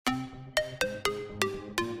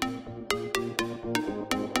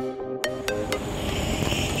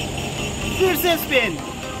से स्पेन,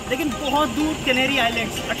 लेकिन बहुत दूर कैनेरी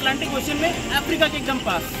आइलैंड्स, अटलांटिक ओशन में, अफ्रीका के एकदम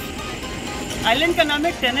पास। आइलैंड का नाम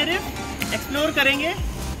है टेनेरिफ। एक्सप्लोर करेंगे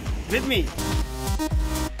विद मी।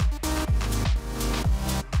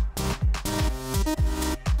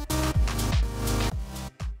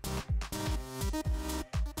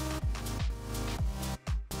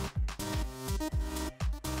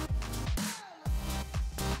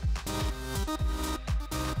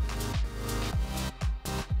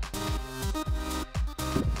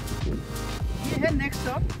 ये है next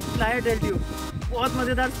stop Playa del Duke. बहुत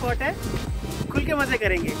मजेदार स्पॉट है, खुल के मजे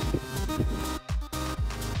करेंगे।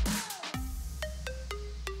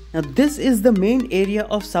 Now this is the main area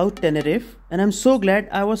of South Tenerife and I'm so glad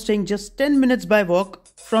I was staying just 10 minutes by walk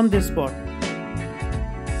from this spot.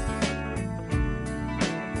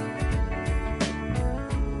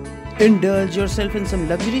 Indulge yourself in some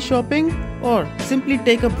luxury shopping or simply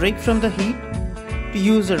take a break from the heat to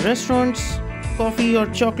use the restaurants, coffee or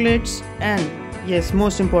chocolates, and yes,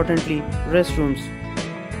 most importantly, restrooms.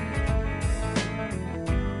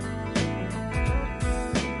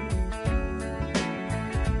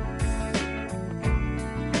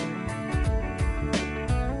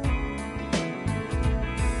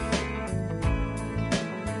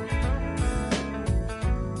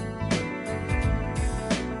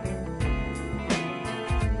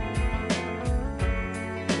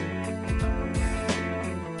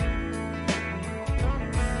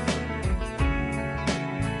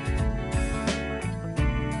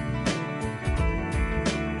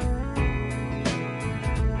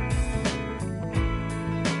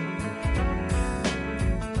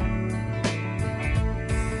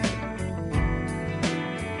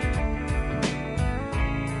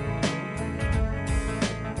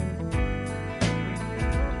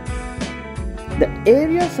 The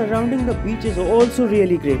area surrounding the beach is also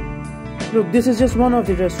really great. Look, this is just one of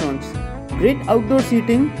the restaurants. Great outdoor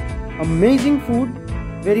seating, amazing food,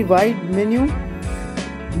 very wide menu,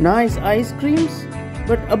 nice ice creams,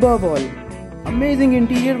 but above all, amazing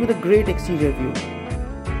interior with a great exterior view.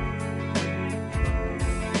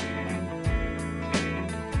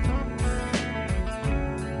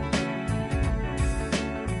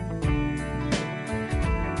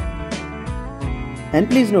 And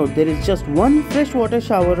please note, there is just one freshwater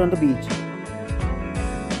shower on the beach.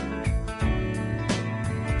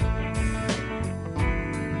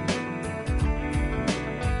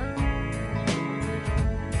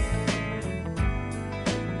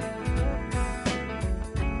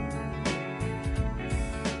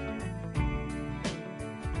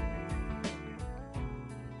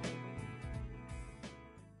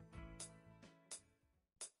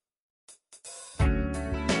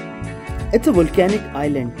 It's a volcanic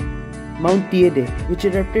island, Mount Teide, which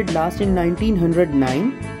erupted last in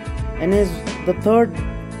 1909 and is the third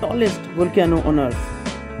tallest volcano on Earth.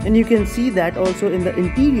 And you can see that also in the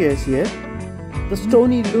interiors here. The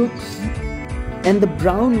stony looks and the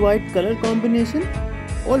brown-white color combination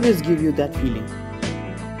always give you that feeling.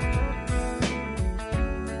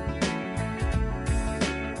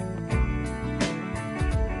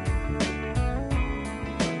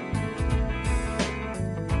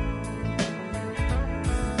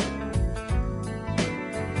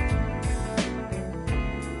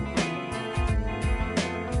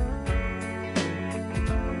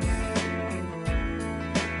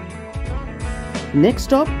 Next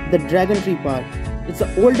stop, the Dragon Tree Park. It's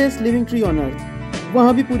the oldest living tree on earth.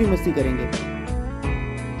 वहाँ भी पूरी मस्ती करेंगे.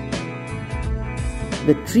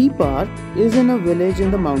 The tree park is in a village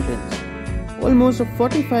in the mountains, almost a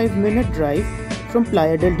 45-minute drive from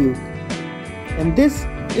Playa del Duque. And this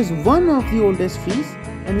is one of the oldest trees.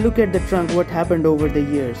 And look at the trunk, what happened over the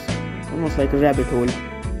years. Almost like a rabbit hole.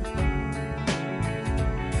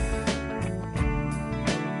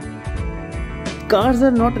 Cars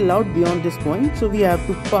are not allowed beyond this point, so we have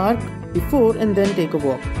to park before and then take a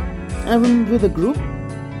walk. I'm with a group,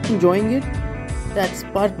 enjoying it. That's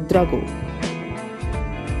Park Drago.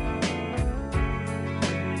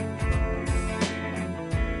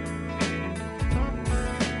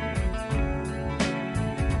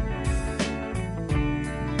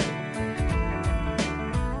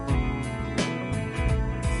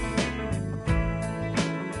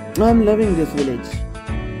 I'm loving this village.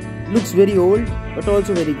 Looks very old, but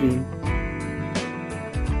also very green.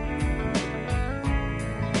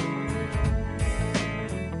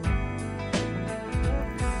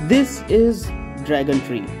 This is Dragon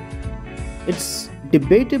Tree. It's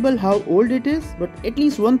debatable how old it is, but at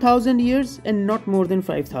least 1000 years and not more than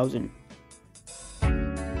 5000.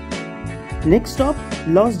 Next stop,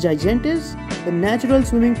 Los Gigantes, the natural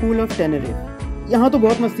swimming pool of Tenerife. यहाँ तो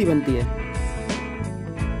बहुत मस्ती बनती है.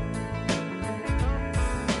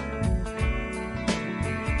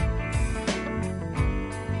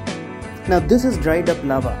 Now this is dried up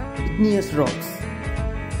lava, igneous rocks.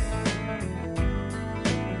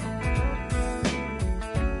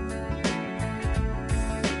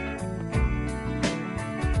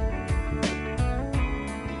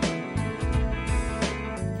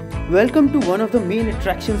 Welcome to one of the main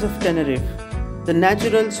attractions of Tenerife, the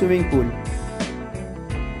natural swimming pool.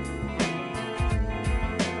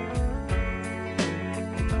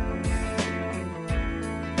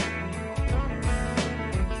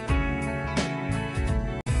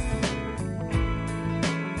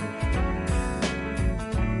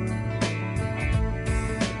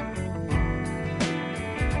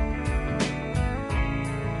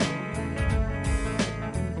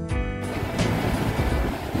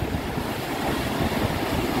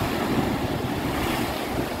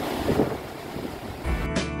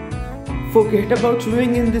 Forget about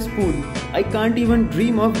swimming in this pool. I can't even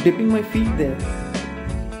dream of dipping my feet there.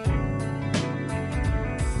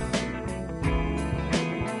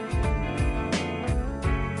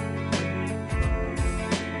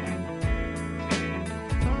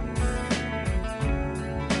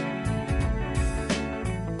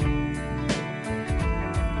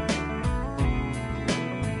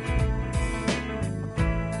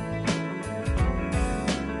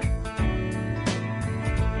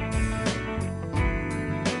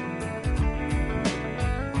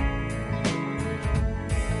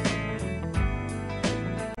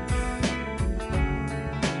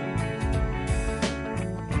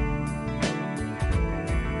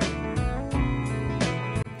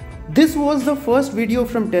 This was the first video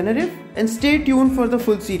from Tenerife and stay tuned for the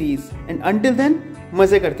full series. And until then,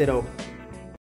 मजे करते रहो.